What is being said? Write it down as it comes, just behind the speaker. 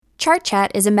Chart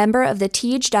Chat is a member of the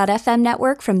Teej.fm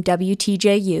network from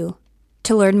WTJU.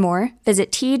 To learn more,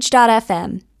 visit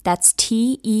Teej.fm. That's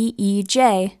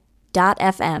TEEJ.fm.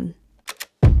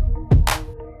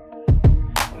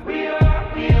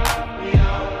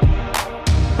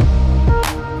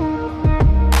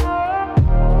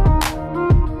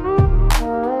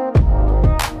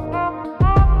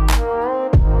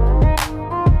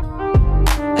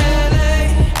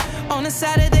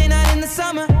 Saturday night in the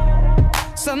summer,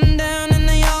 sundown and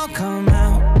they all come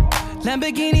out.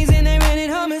 Lamborghinis and they rented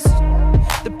Hummers.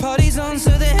 The party's on, so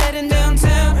they're heading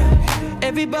downtown.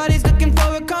 Everybody's looking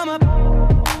for a come up,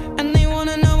 and they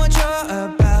wanna know what you're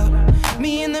about.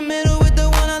 Me in the middle with the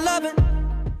one I love it.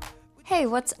 Hey,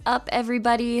 what's up,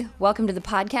 everybody? Welcome to the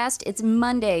podcast. It's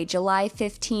Monday, July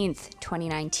 15th,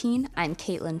 2019. I'm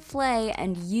Caitlin Flay,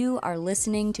 and you are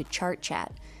listening to Chart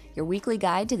Chat, your weekly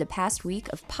guide to the past week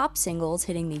of pop singles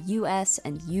hitting the US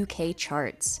and UK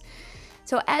charts.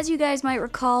 So as you guys might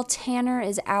recall, Tanner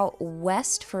is out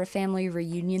west for a family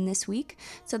reunion this week,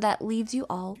 so that leaves you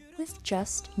all with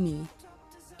just me.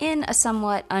 In a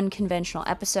somewhat unconventional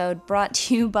episode brought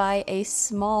to you by a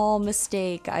small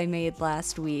mistake I made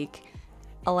last week.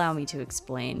 Allow me to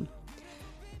explain.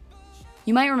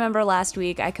 You might remember last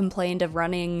week I complained of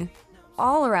running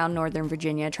all around Northern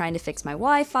Virginia trying to fix my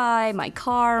Wi-Fi, my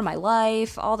car, my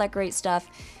life, all that great stuff.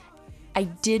 I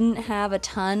didn't have a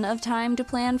ton of time to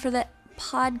plan for the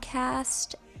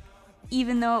podcast,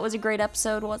 even though it was a great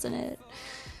episode, wasn't it?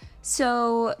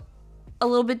 So, a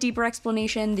little bit deeper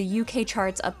explanation, the UK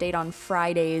charts update on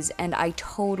Fridays, and I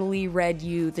totally read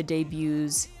you the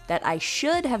debuts that I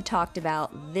should have talked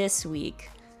about this week.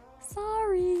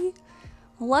 Sorry.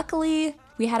 Luckily,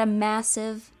 we had a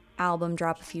massive album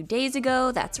drop a few days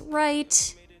ago. That's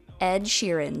right, Ed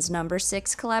Sheeran's No.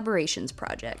 6 Collaborations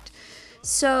project.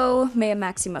 So, mea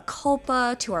maxima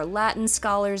culpa to our Latin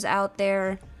scholars out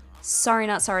there. Sorry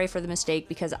not sorry for the mistake,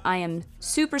 because I am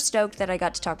super stoked that I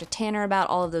got to talk to Tanner about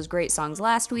all of those great songs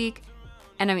last week,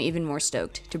 and I'm even more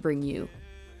stoked to bring you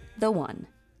the one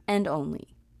and only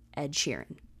Ed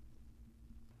Sheeran.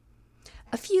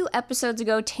 A few episodes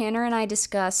ago, Tanner and I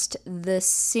discussed the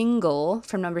single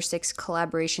from No. 6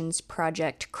 Collaborations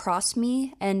project, Cross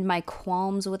Me, and my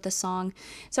qualms with the song.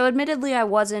 So admittedly, I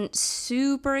wasn't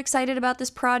super excited about this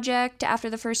project after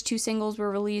the first two singles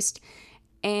were released,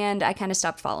 and I kind of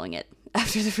stopped following it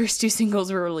after the first two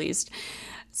singles were released.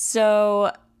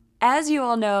 So, as you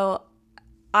all know,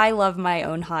 I love my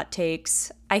own hot takes.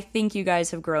 I think you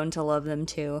guys have grown to love them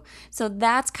too. So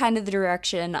that's kind of the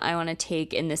direction I want to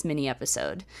take in this mini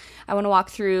episode. I want to walk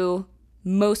through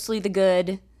mostly the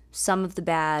good, some of the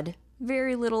bad,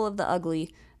 very little of the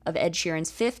ugly of Ed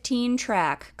Sheeran's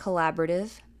 15-track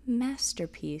collaborative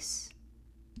masterpiece.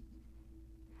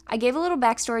 I gave a little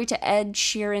backstory to Ed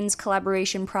Sheeran's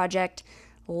collaboration project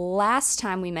last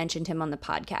time we mentioned him on the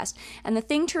podcast. And the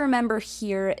thing to remember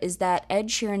here is that Ed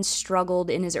Sheeran struggled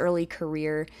in his early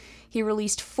career. He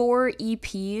released 4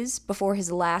 EPs before his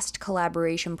last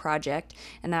collaboration project,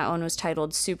 and that one was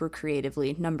titled super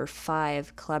creatively No.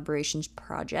 5 Collaborations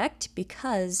Project,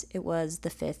 because it was the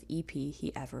 5th EP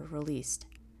he ever released.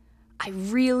 I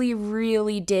really,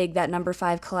 really dig that No.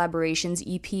 5 Collaborations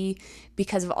EP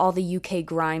because of all the UK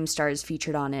grime stars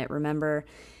featured on it, remember?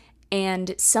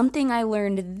 And something I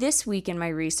learned this week in my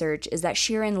research is that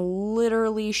Sheeran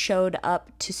literally showed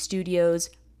up to studios,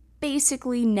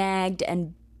 basically nagged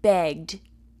and begged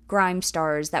grime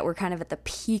stars that were kind of at the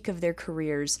peak of their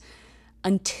careers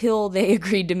until they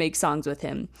agreed to make songs with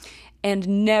him.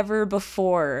 And never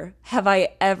before have I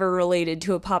ever related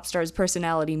to a pop star's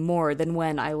personality more than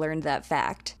when I learned that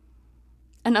fact.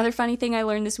 Another funny thing I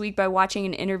learned this week by watching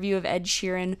an interview of Ed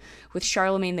Sheeran with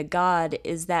Charlemagne the God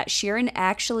is that Sheeran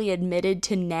actually admitted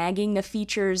to nagging the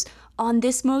features on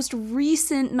this most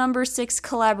recent No. 6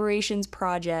 Collaborations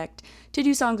project to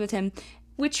do songs with him,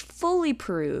 which fully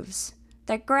proves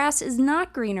that grass is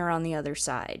not greener on the other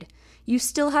side. You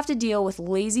still have to deal with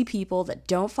lazy people that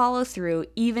don't follow through,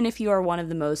 even if you are one of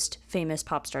the most famous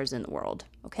pop stars in the world,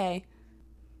 okay?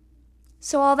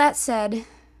 So all that said,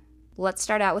 let's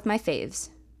start out with my faves.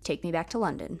 Take me back to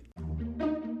London.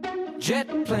 Jet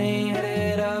plane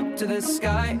headed up to the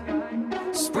sky.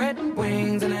 Spread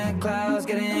wings and the clouds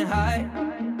getting high.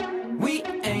 We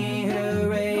ain't hit a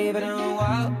rave in a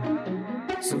while,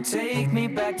 so take me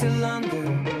back to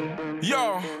London.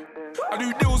 Yo, I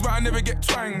do deals but I never get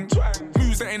twanged.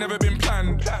 Moves that ain't never been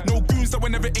planned. No goons that were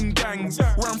never in gangs.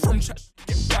 Where I'm from, chat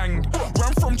get banged. Where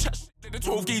I'm from, chat the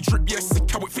 12 gauge drip, yes,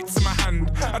 sick how it fits in my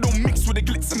hand. I don't mix with the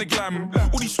glitz flex and the glam.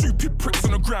 All these stupid pricks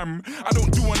on the gram. I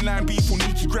don't do online beef or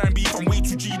Nikki gram beef. I'm way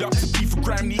too G'd up to beef for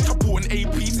gram neat. I bought an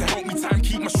AP to help me time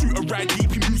keep my shooter ride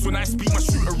deep. He moves when I speak, my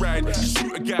shooter ride.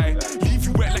 Shoot a guy, leave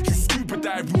you wet like you scuba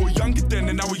dive. We were younger then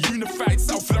and now we're unified.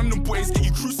 South London boys get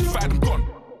you crucified, I'm gone.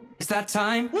 It's that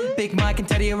time, Big Mike and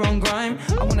Teddy are on grime.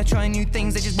 I wanna try new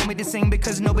things, they just want me to sing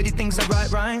because nobody thinks I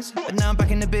write rhymes. But now I'm back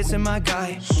in the biz and my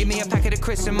guy, give me a packet of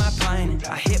crisps and my pine.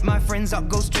 I hit my friends up,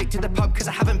 go straight to the pub cause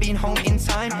I haven't been home in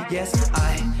time. Yes,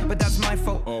 but that's my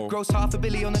fault. Gross $500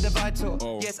 million on the Divide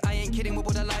tour. Yes, I ain't kidding, what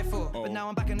would I lie for? But now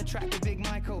I'm back on the track with Big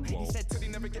Michael. He said, Teddy,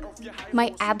 never get off your high.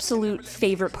 My absolute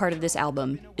favorite part of this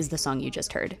album is the song you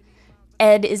just heard.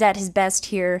 Ed is at his best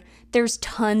here. There's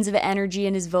tons of energy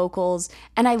in his vocals,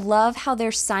 and I love how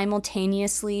they're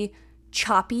simultaneously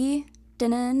choppy,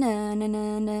 and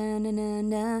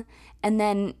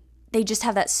then they just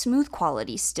have that smooth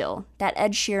quality still. That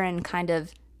Ed Sheeran kind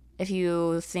of, if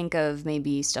you think of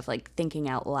maybe stuff like Thinking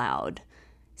Out Loud,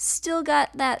 still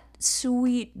got that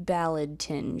sweet ballad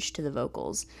tinge to the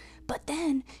vocals. But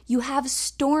then you have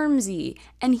Stormzy,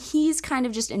 and he's kind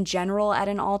of just in general at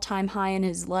an all-time high in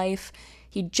his life.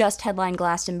 He just headlined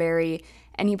Glastonbury,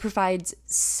 and he provides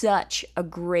such a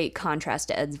great contrast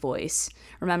to Ed's voice.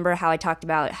 Remember how I talked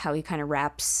about how he kind of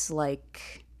raps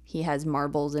like he has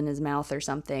marbles in his mouth or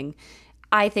something?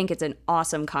 I think it's an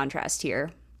awesome contrast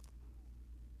here.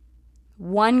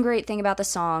 One great thing about the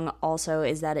song also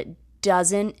is that it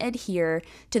doesn't adhere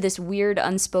to this weird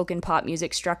unspoken pop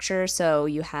music structure. So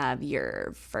you have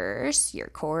your verse, your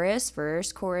chorus,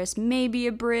 verse, chorus, maybe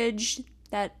a bridge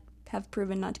that have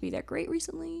proven not to be that great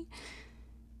recently,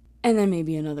 and then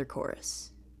maybe another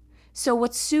chorus. So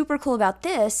what's super cool about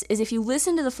this is if you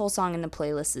listen to the full song in the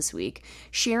playlist this week,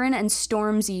 Sheeran and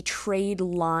Stormzy trade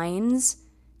lines,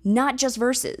 not just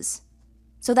verses.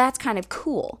 So that's kind of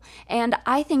cool. And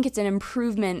I think it's an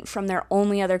improvement from their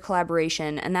only other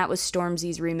collaboration, and that was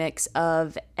Stormzy's remix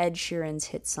of Ed Sheeran's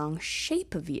hit song,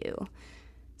 Shape of You.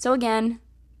 So again,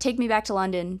 Take Me Back to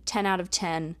London, 10 out of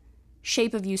 10.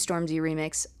 Shape of You Stormzy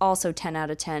remix, also 10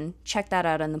 out of 10. Check that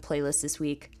out on the playlist this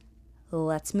week.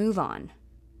 Let's move on.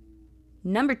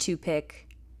 Number 2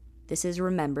 pick, this is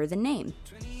Remember the Name.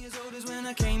 20 years old is when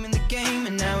I came in the game,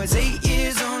 and now it's 8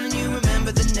 years on and you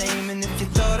remember the name. And if you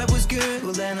thought I was good,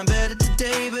 well then I'm better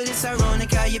today. But it's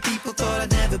ironic how your people thought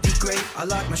I'd never be great. I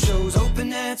like my shows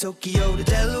open air, Tokyo to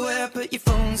Delaware. Put your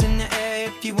phones in the air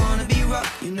if you wanna be rock.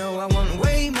 You know I want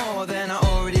way more than I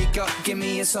already got. Give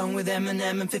me a song with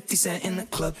Eminem and 50 Cent in the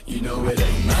club. You know it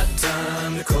ain't my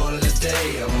time to call it a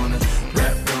day. I wanna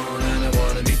rap on and I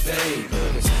wanna be paid.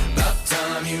 But it's about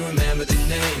time you remember the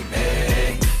name.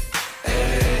 Hey,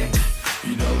 hey.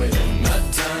 You know it ain't my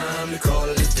time to call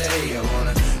it a day. I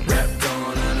wanna rap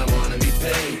on and I wanna be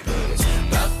paid. But it's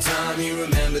about time you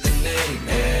remember the name.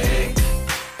 Hey,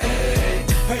 hey.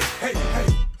 Hey, hey, hey.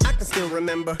 I can still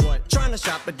remember trying to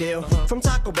shop a deal from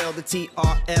Taco Bell to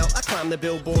TRL. I climbed the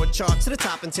Billboard chart to the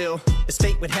top until, as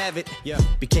fate would have it,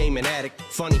 became an addict.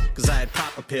 Funny, cause I had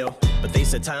pop a pill, but they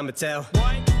said time would tell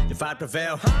if I'd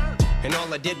prevail. And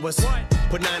all I did was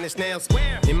put 9-inch nails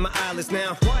in my eyelids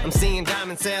now. I'm seeing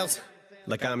diamond sales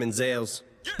like I'm in Zales.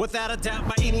 Without a doubt,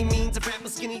 by any means, I wrapped my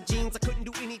skinny jeans. I couldn't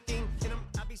do anything in them.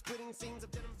 I'd be splitting scenes of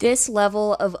This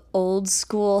level of old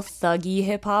school thuggy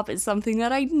hip hop is something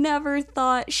that I never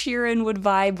thought Sheeran would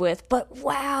vibe with, but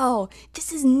wow,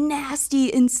 this is nasty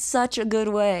in such a good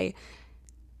way.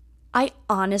 I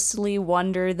honestly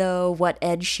wonder though what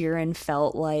Ed Sheeran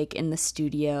felt like in the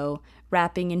studio,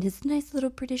 rapping in his nice little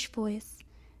British voice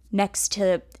next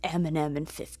to Eminem and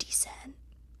 50 Cent.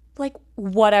 Like,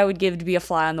 what I would give to be a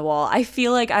fly on the wall. I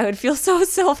feel like I would feel so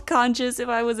self-conscious if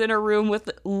I was in a room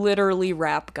with literally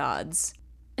rap gods.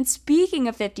 And speaking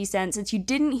of 50 Cent, since you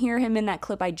didn't hear him in that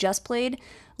clip I just played,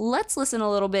 let's listen a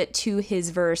little bit to his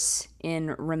verse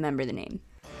in Remember the Name.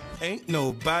 Ain't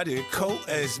nobody cold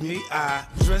as me. I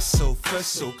dress so fresh,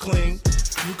 so clean.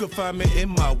 You can find me in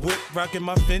my whip, rocking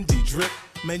my Fendi drip.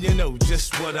 Man, you know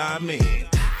just what I mean.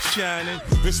 Shining,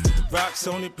 wrist with the rocks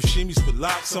on it, Pashimis with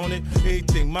locks on it.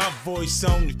 Everything my voice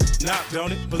on it, knocked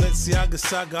on it. Balenciaga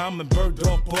saga, I'm a bird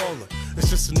dog baller. It's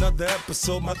just another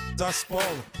episode, my I spoiler.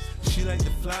 She like to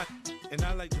fly, and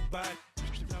I like to buy.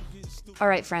 All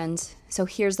right, friends, so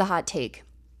here's the hot take.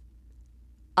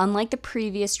 Unlike the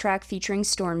previous track featuring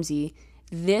Stormzy,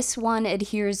 this one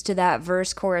adheres to that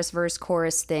verse,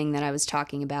 chorus thing that I was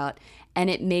talking about, and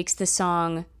it makes the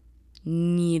song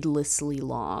needlessly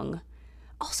long.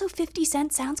 Also, 50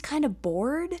 Cent sounds kind of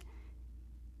bored.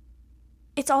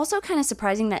 It's also kind of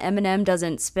surprising that Eminem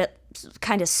doesn't spit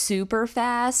kind of super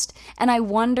fast. And I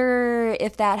wonder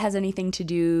if that has anything to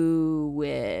do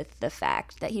with the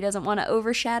fact that he doesn't want to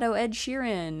overshadow Ed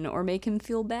Sheeran or make him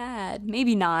feel bad.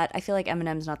 Maybe not. I feel like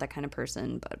Eminem's not that kind of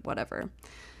person, but whatever.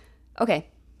 Okay,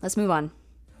 let's move on.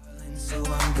 So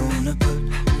I'm gonna put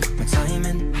my time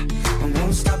in. I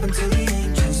won't stop until the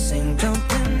angels sing. Jump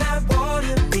in that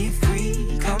water, be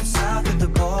free. Come south of the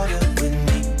border with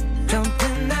me. Jump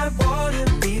in that water,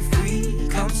 be free.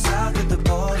 Come south of the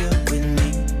border with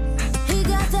me. He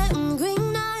got that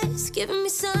green eyes, giving me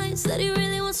signs that he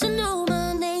really wants to know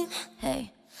my name.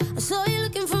 Hey, I saw you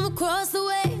looking from across the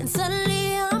way, and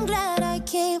suddenly I'm glad I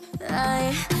came.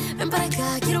 Ay, ven para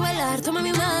acá, quiero bailar, toma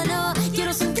mi mano.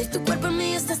 Quiero sentir tu cuerpo en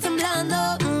mí, estás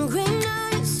temblando. Green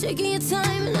eyes, taking your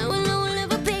time, and I will know we'll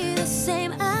never be the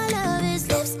same. I love his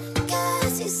lips,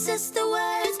 cause he says the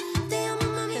words. They are my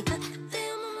mommy, they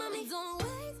are my mommy. Don't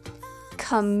wait.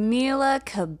 Camila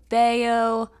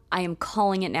Cabello. I am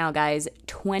calling it now, guys.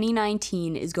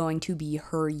 2019 is going to be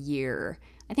her year.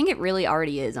 I think it really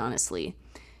already is, honestly.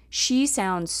 She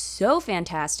sounds so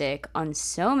fantastic on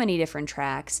so many different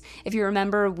tracks. If you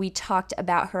remember, we talked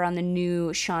about her on the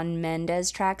new Shawn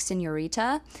Mendes track,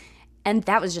 Senorita, and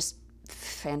that was just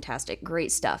fantastic.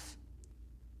 Great stuff.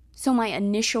 So my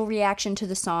initial reaction to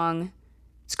the song,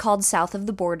 it's called South of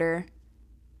the Border.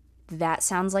 That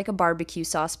sounds like a barbecue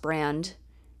sauce brand.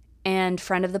 And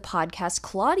friend of the podcast,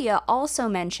 Claudia, also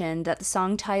mentioned that the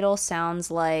song title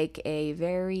sounds like a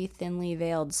very thinly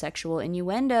veiled sexual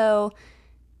innuendo.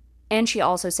 And she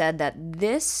also said that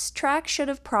this track should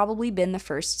have probably been the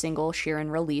first single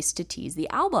Sheeran released to tease the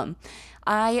album.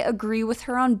 I agree with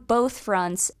her on both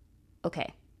fronts.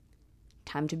 Okay,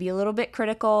 time to be a little bit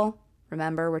critical.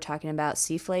 Remember, we're talking about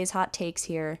C-Flay's hot takes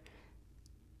here.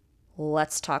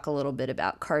 Let's talk a little bit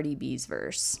about Cardi B's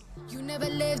verse. You never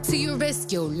live till you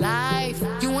risk your life.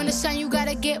 You wanna shine, you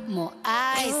gotta get more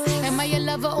eyes. Am I your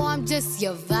lover or I'm just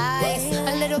your vice?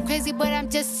 A little crazy, but I'm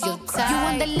just your type. You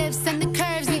want the lips and the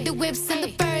curves, need the whips and the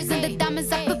furs and the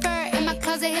diamonds I prefer. In my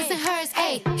closet, his and hers.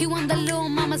 Hey, he want the little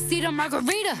mamacita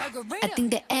margarita. I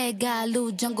think the egg got a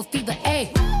little jungle fever.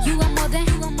 Hey, you want more than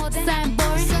something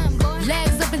boring.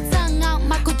 Legs up and tongue out,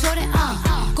 Michael Jordan.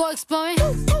 Go exploring,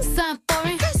 something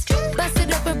foreign. Bust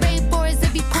it open, rainforest,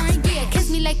 it be pouring. Yeah,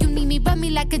 kiss me like you need me, rub me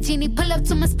like a genie. Pull up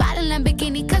to my spot in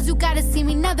Lamborghini, cause you gotta see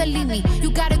me, never leave me. You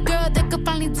got a girl that could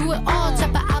finally do it all.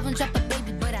 Drop an album, drop a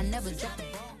baby, but I never drop a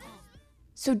ball.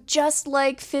 So just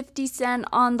like 50 Cent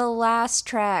on the last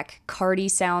track, Cardi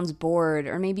sounds bored,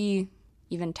 or maybe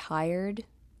even tired.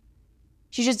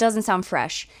 She just doesn't sound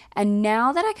fresh. And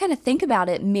now that I kind of think about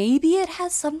it, maybe it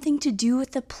has something to do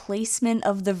with the placement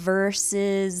of the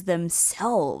verses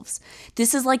themselves.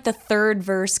 This is like the third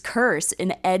verse curse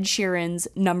in Ed Sheeran's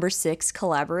number 6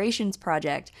 collaborations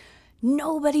project.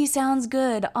 Nobody sounds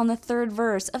good on the third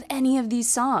verse of any of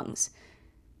these songs.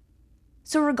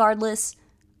 So regardless,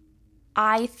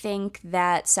 I think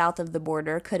that South of the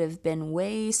Border could have been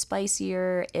way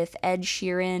spicier if Ed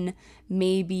Sheeran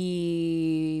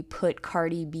maybe put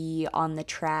Cardi B on the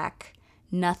track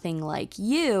Nothing Like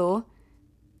You,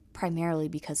 primarily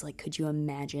because, like, could you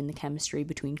imagine the chemistry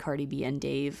between Cardi B and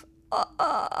Dave?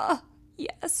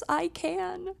 Yes, I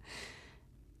can.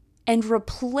 And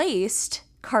replaced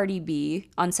Cardi B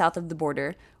on South of the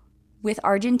Border with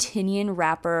Argentinian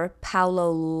rapper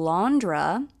Paulo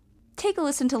Londra. Take a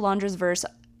listen to Londra's verse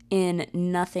in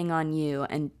Nothing on You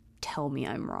and tell me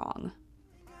I'm wrong.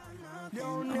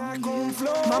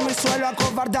 Mami suelo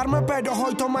acobardarme pero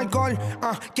hoy tomo alcohol.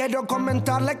 Quiero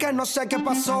comentarle que no sé qué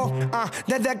pasó.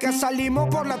 Desde que salimos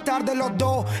por la tarde los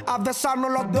dos, a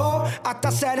besarnos los dos, hasta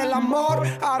hacer el amor.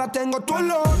 Ahora tengo tu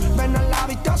olor, ven a la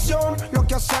habitación. Lo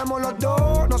que hacemos los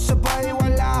dos no se puede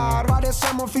igualar.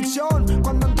 Parecemos ficción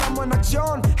cuando entramos en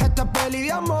acción. Esta peli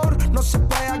de amor no se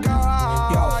puede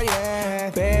acabar.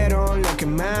 Yeah. Pero lo que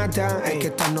mata es que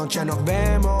esta noche nos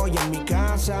vemos y en mi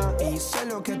casa. Y sé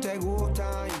lo que te gusta.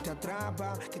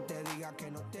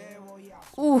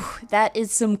 Ooh, that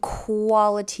is some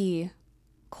quality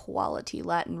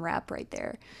Latin rap right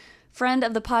there. Friend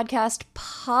of the podcast,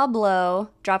 Pablo,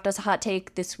 dropped us a hot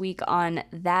take this week on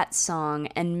that song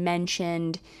and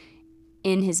mentioned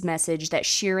in his message that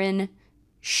Sheeran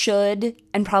should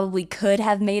and probably could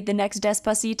have made the next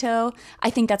Despacito.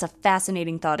 I think that's a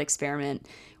fascinating thought experiment.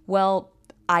 Well,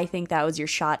 I think that was your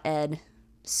shot, Ed.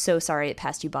 So sorry it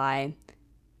passed you by.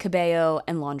 Cabello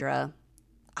and Londra,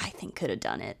 I think could have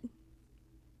done it.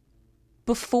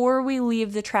 Before we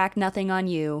leave the track Nothing on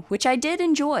You, which I did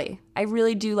enjoy, I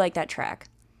really do like that track,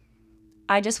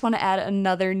 I just want to add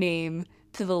another name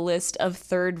to the list of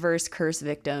third verse curse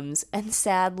victims, and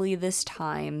sadly this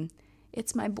time,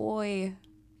 it's my boy,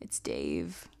 it's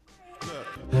Dave.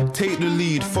 Take the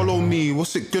lead, follow me,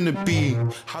 what's it gonna be?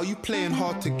 How you playing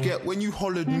hard to get when you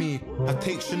hollered me? I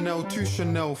take Chanel to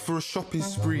Chanel for a shopping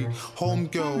spree. Home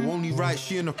girl, only right,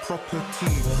 she in a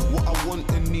property. What I want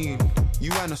and need,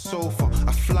 you and a sofa.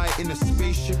 I fly in a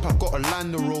spaceship, I got a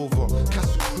Land Rover.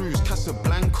 Casa Cruz,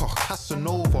 Casablanca,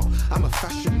 Casanova. I'm a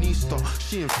fashionista,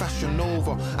 she in Fashion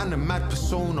Nova. And a mad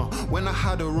persona, when I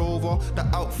had her over, the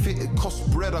outfit, it cost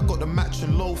bread, I got the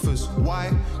matching loafers.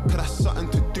 Why? Cause that's something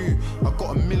to do. I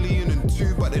got $1.2 million,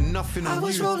 but they're nothing on you. I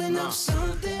was rolling up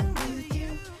something with you,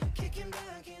 kicking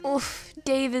back in. Oof,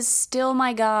 Dave is still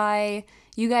my guy.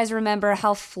 You guys remember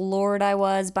how floored I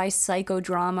was by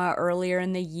Psychodrama earlier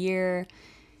in the year.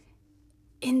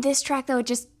 In this track, though, it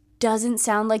just doesn't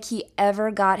sound like he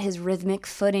ever got his rhythmic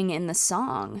footing in the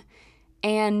song.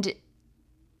 And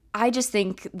I just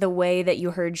think the way that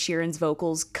you heard Sheeran's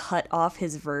vocals cut off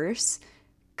his verse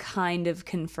kind of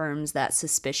confirms that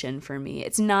suspicion for me.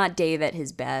 It's not Dave at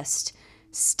his best.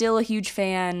 Still a huge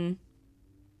fan.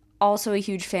 Also a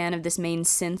huge fan of this main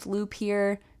synth loop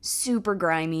here. Super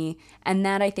grimy. And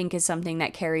that, I think, is something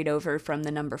that carried over from the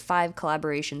number 5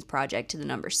 collaborations project to the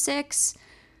number 6.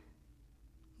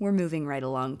 We're moving right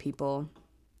along, people.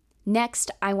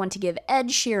 Next, I want to give Ed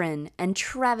Sheeran and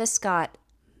Travis Scott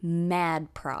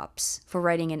mad props for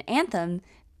writing an anthem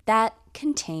that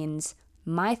contains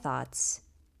my thoughts,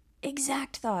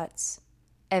 exact thoughts,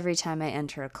 every time I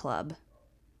enter a club.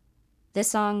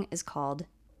 This song is called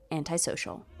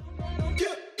Antisocial. Don't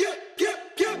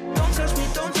touch me,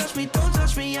 don't touch me, don't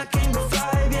touch me, I came to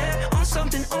vibe, yeah. On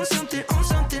something,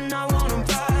 I wanna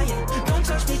buy, yeah. Don't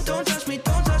touch me, don't touch me,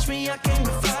 don't touch me, I came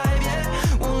to vibe,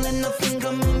 yeah. Won't let nothing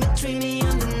come in between me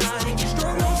and the night.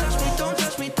 Don't touch me, don't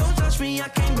touch me, don't touch me, I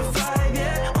came to vibe,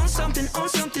 yeah. On something,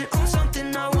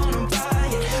 I wanna buy,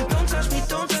 yeah. Don't touch me,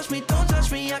 don't touch me, don't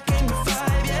touch me, I came to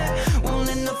vibe, yeah. Won't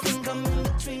let nothing come in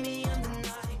between me and the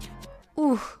night.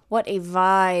 Ooh, what a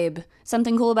vibe.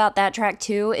 Something cool about that track,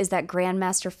 too, is that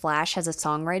Grandmaster Flash has a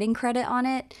songwriting credit on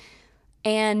it.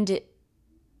 And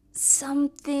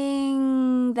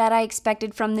something that I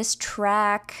expected from this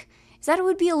track is that it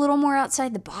would be a little more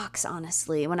outside the box,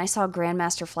 honestly, when I saw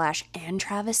Grandmaster Flash and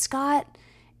Travis Scott.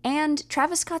 And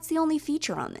Travis Scott's the only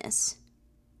feature on this.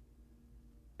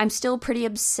 I'm still pretty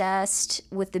obsessed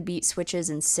with the beat switches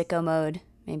in sicko mode.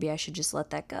 Maybe I should just let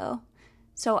that go.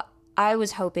 So I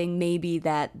was hoping maybe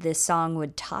that this song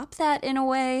would top that in a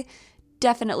way.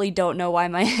 Definitely don't know why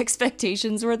my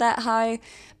expectations were that high,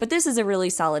 but this is a really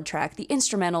solid track. The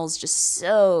instrumental is just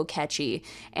so catchy,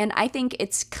 and I think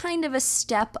it's kind of a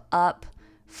step up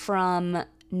from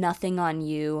Nothing on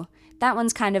You. That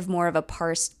one's kind of more of a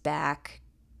parsed back,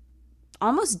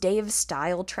 almost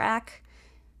Dave-style track.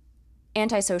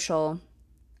 Antisocial,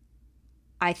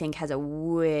 I think, has a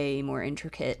way more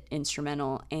intricate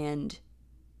instrumental, and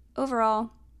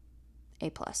overall, A+.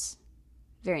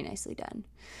 Very nicely done.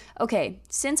 Okay,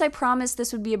 since I promised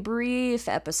this would be a brief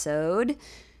episode,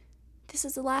 this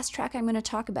is the last track I'm going to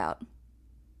talk about.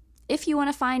 If you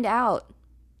want to find out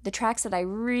the tracks that I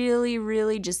really,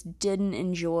 really just didn't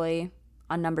enjoy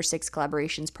on number 6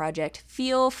 collaborations project,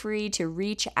 feel free to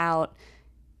reach out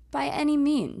by any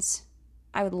means.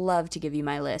 I would love to give you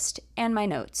my list and my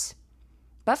notes.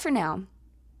 But for now,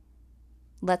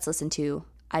 let's listen to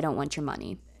I Don't Want Your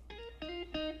Money.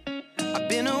 I've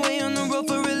been away on the road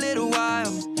for a little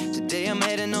while. Today I'm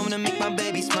heading home to make my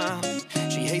baby smile.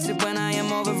 She hates it when I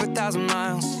am over 1,000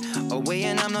 miles away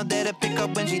and I'm not there to pick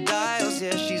up when she dials.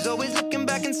 Yeah, she's always looking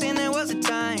back and saying there was a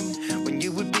time when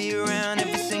you would be around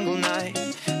every single night.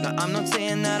 Now I'm not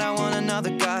saying that I want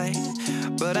another guy,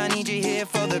 but I need you here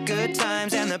for the good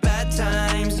times and the bad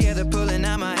times. Yeah, they're pulling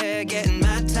out my hair, getting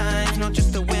mad times. Not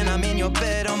just the when I'm in your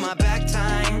bed on my back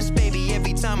times. Baby,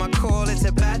 every time I call it's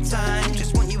a bad time.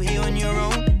 Just want you here on your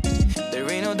own. There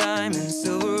ain't no diamonds,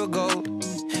 silver or gold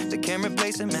that can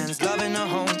replace a man's love in a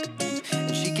home.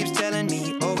 And she keeps telling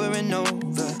me over and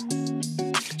over.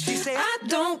 She say, I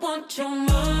don't want your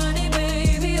money,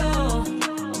 baby, oh.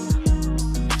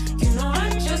 You know I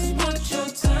just want your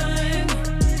time.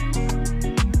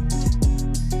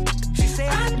 She say,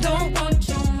 I don't want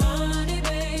your money,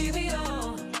 baby,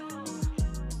 oh.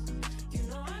 You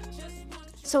know I just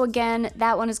want. So again,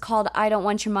 that one is called I Don't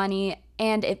Want Your Money,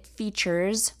 and it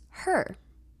features her.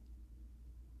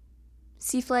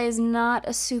 C-Flay is not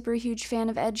a super huge fan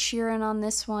of Ed Sheeran on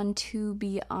this one, to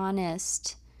be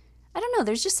honest. I don't know,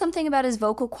 there's just something about his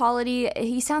vocal quality.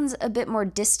 He sounds a bit more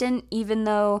distant, even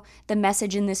though the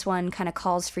message in this one kind of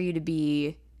calls for you to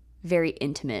be very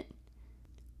intimate.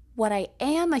 What I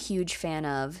am a huge fan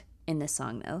of in this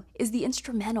song, though, is the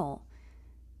instrumental.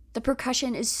 The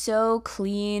percussion is so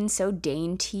clean, so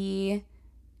dainty,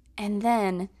 and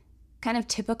then kind of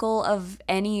typical of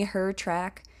any her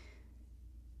track.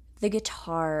 The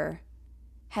guitar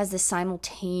has this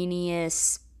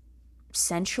simultaneous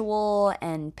sensual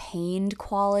and pained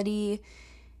quality,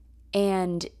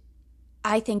 and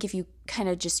I think if you kind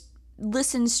of just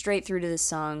listen straight through to the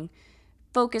song,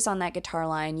 focus on that guitar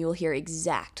line, you'll hear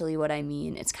exactly what I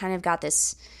mean. It's kind of got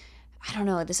this, I don't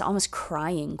know, this almost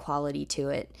crying quality to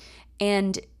it.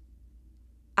 And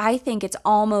I think it's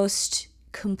almost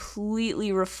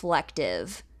completely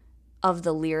reflective of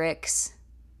the lyrics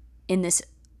in this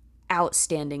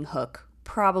outstanding hook,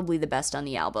 probably the best on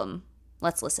the album.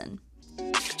 Let's listen.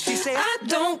 She say, I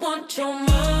don't want your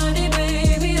money,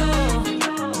 baby, oh. You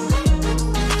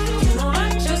know I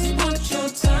just want your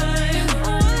time.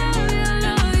 Oh,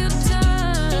 your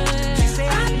time. She say,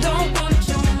 I don't want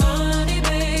your money,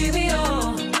 baby,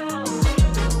 oh.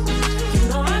 You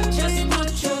know I just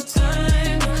want your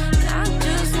time. I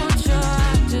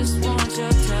just want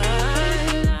your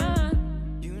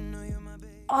time. You know you're my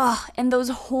baby. Oh, and those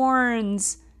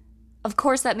horns. Of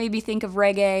course that made me think of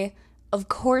reggae. Of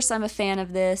course I'm a fan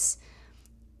of this,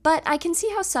 but I can see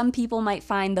how some people might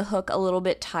find the hook a little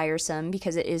bit tiresome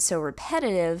because it is so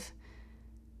repetitive.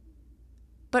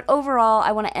 But overall,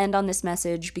 I want to end on this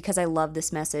message because I love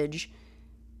this message.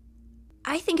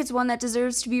 I think it's one that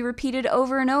deserves to be repeated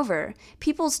over and over.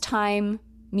 People's time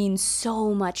means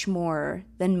so much more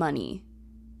than money.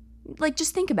 Like,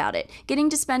 just think about it. Getting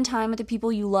to spend time with the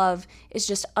people you love is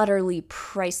just utterly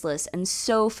priceless and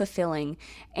so fulfilling.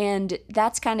 And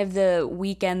that's kind of the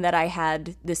weekend that I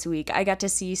had this week. I got to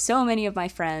see so many of my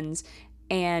friends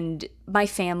and my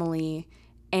family,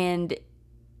 and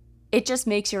it just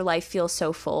makes your life feel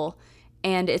so full.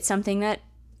 And it's something that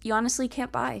you honestly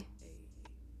can't buy.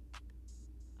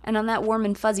 And on that warm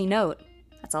and fuzzy note,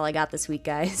 that's all I got this week,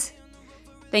 guys.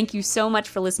 Thank you so much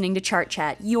for listening to Chart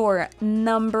Chat, your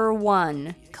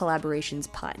 #1 collaborations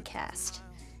podcast.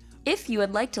 If you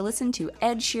would like to listen to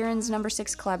Ed Sheeran's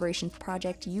 #6 collaborations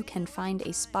project, you can find a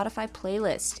Spotify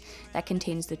playlist that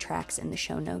contains the tracks in the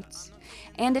show notes.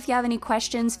 And if you have any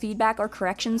questions, feedback, or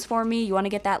corrections for me, you want to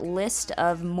get that list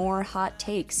of more hot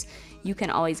takes, you can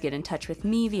always get in touch with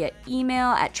me via email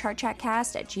at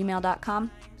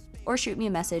chartchatcast@gmail.com or shoot me a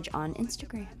message on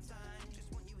Instagram.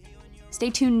 Stay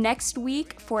tuned next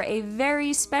week for a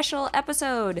very special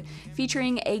episode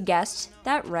featuring a guest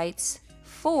that writes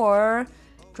for,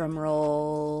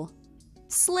 drumroll,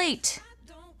 Slate.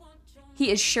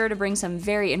 He is sure to bring some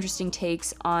very interesting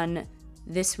takes on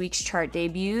this week's chart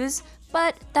debuts,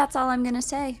 but that's all I'm gonna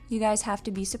say. You guys have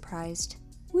to be surprised.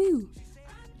 Woo!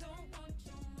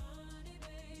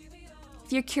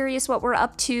 If you're curious what we're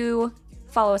up to,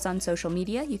 follow us on social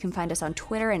media. You can find us on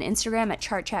Twitter and Instagram at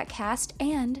ChartChatCast,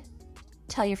 and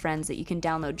tell your friends that you can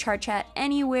download Chart Chat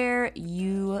anywhere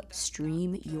you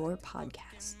stream your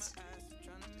podcasts.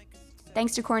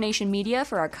 Thanks to Coronation Media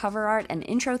for our cover art and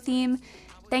intro theme.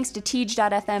 Thanks to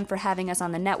Teej.fm for having us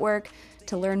on the network.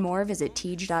 To learn more, visit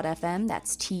Teej.fm.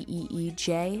 That's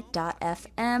TEEJ.fm.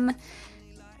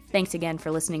 Thanks again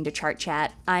for listening to Chart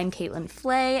Chat. I'm Caitlin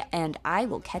Flay, and I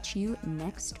will catch you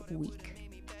next week.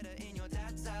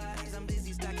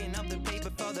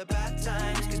 The bad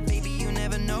times, 'cause baby you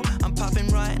never know. I'm popping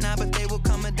right now, but there will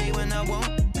come a day when I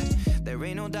won't. There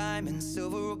ain't no diamond,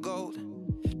 silver or gold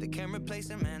that can replace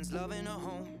a man's love in a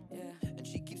home.